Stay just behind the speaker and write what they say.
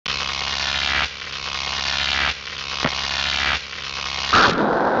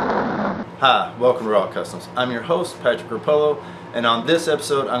Hi, welcome to Raw Customs. I'm your host, Patrick Rapolo, and on this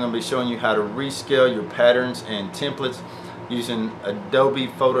episode I'm going to be showing you how to rescale your patterns and templates using Adobe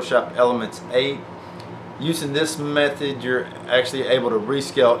Photoshop Elements 8. Using this method, you're actually able to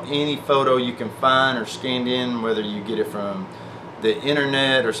rescale any photo you can find or scanned in, whether you get it from the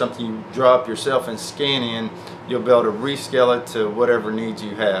internet or something you draw up yourself and scan in. You'll be able to rescale it to whatever needs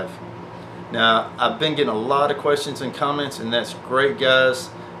you have. Now, I've been getting a lot of questions and comments, and that's great, guys.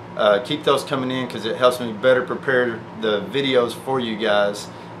 Keep those coming in because it helps me better prepare the videos for you guys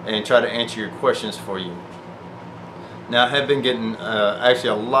and try to answer your questions for you. Now, I have been getting actually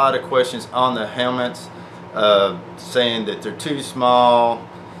a lot of questions on the helmets, saying that they're too small,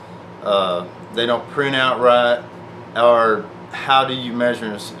 they don't print out right, or how do you measure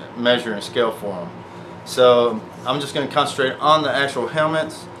and scale for them. So I'm just going to concentrate on the actual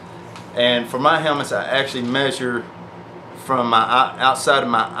helmets. And for my helmets, I actually measure from my outside of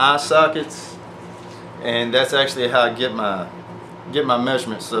my eye sockets, and that's actually how I get my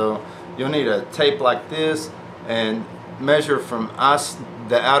measurements. So you'll need a tape like this and measure from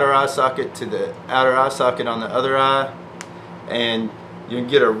the outer eye socket to the outer eye socket on the other eye, and you can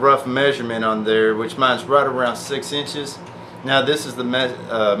get a rough measurement on there, which mine's right around 6 inches. Now, this is the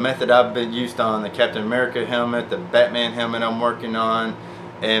method I've been used on the Captain America helmet, the Batman helmet I'm working on,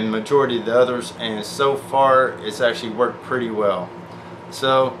 and majority of the others, and so far it's actually worked pretty well.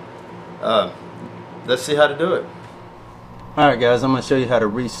 So let's see how to do it. Alright guys, I'm going to show you how to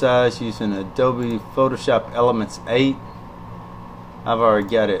resize using Adobe Photoshop Elements 8. I've already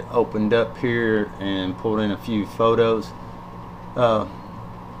got it opened up here and pulled in a few photos. What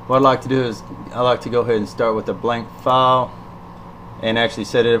I like to do is I like to go ahead and start with a blank file and actually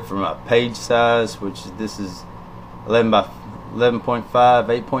set it up for my page size, which this is 11 by 11.5,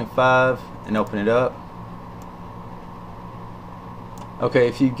 8.5, and open it up. Okay,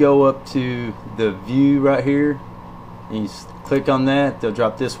 if you go up to the view right here and you click on that, they'll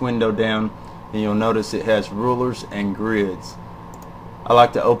drop this window down, and you'll notice it has rulers and grids. I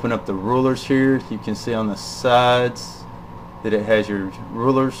like to open up the rulers here. You can see on the sides that it has your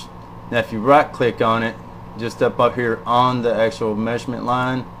rulers. Now if you right click on it, just up here on the actual measurement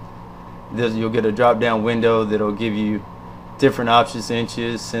line, you'll get a drop down window that'll give you different options: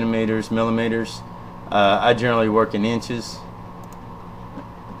 inches, centimeters, millimeters. I generally work in inches.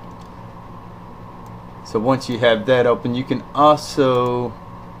 So once you have that open, you can also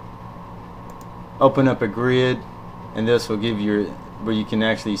open up a grid, and this will give you where you can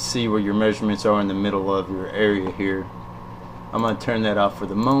actually see where your measurements are in the middle of your area here. I'm going to turn that off for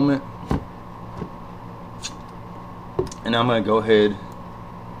the moment, and I'm going to go ahead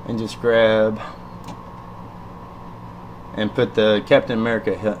and just grab and put the Captain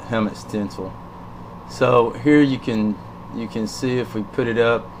America helmet stencil. So here you can see, if we put it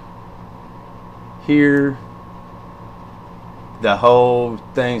up here, the whole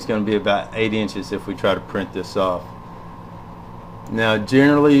thing's going to be about 8 inches if we try to print this off. Now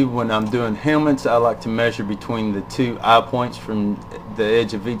generally when I'm doing helmets, I like to measure between the two eye points from the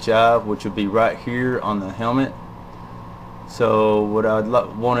edge of each eye, which would be right here on the helmet. So what I'd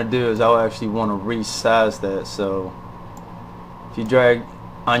want to do is I'll actually want to resize that. So if you drag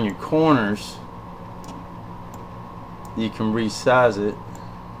on your corners, you can resize it.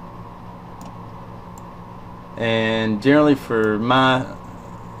 And generally for my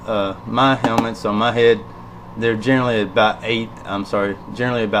helmets on my head, they're generally about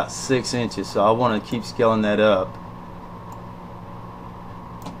generally about 6 inches. So I want to keep scaling that up.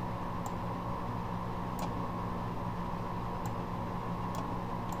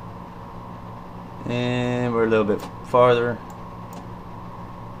 And we're a little bit farther.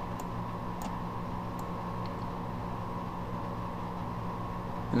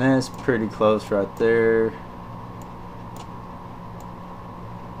 And that's pretty close right there.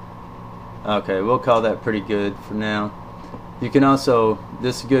 Okay, we'll call that pretty good for now. You can also,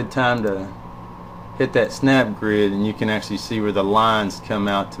 this is a good time to hit that snap grid, and you can actually see where the lines come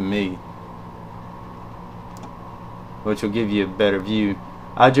out to meet, which will give you a better view.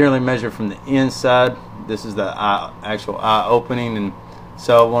 I generally measure from the inside. This is the actual eye opening, and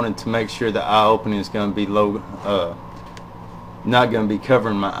so I wanted to make sure the eye opening is going to be low, not going to be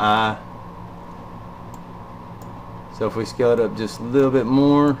covering my eye. So if we scale it up just a little bit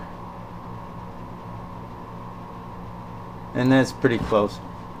more, and that's pretty close.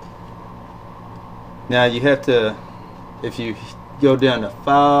 Now you have to, if you go down to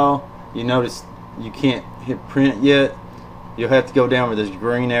file, you notice you can't hit print yet. You'll have to go down where this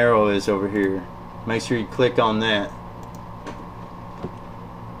green arrow is over here. Make sure you click on that,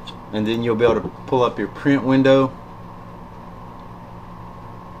 and then you'll be able to pull up your print window.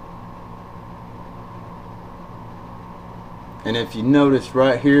 And if you notice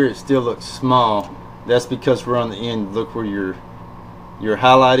right here, it still looks small. That's because we're on the end. Look where your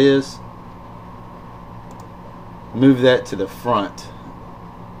highlight is. Move that to the front.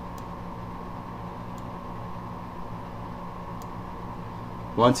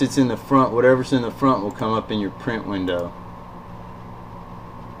 Once it's in the front, whatever's in the front will come up in your print window.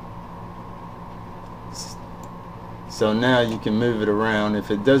 So now you can move it around. If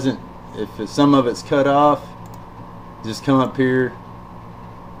it doesn't, if some of it's cut off, just come up here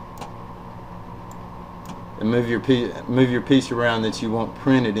and move your piece around that you want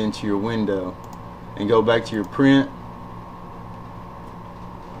printed into your window, and go back to your print.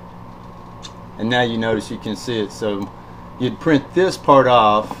 And now you notice you can see it. So you'd print this part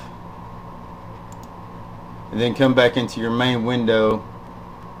off and then come back into your main window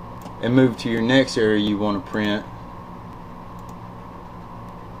and move to your next area you want to print.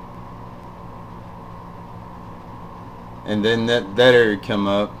 And then that area come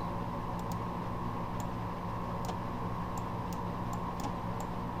up.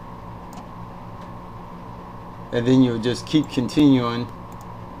 And then you'll just keep continuing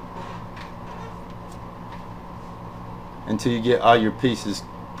until you get all your pieces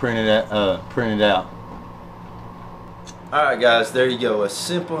printed out. Alright guys, there you go. A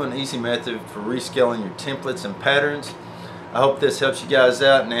simple and easy method for rescaling your templates and patterns. I hope this helps you guys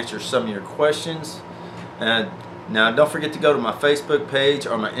out and answers some of your questions. And now don't forget to go to my Facebook page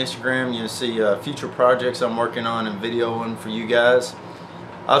or my Instagram. You'll see future projects I'm working on and videoing for you guys.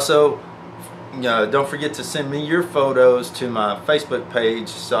 Also, don't forget to send me your photos to my Facebook page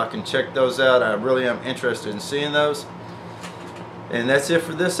so I can check those out. I really am interested in seeing those. And that's it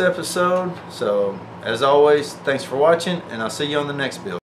for this episode. So as always, thanks for watching, and I'll see you on the next build.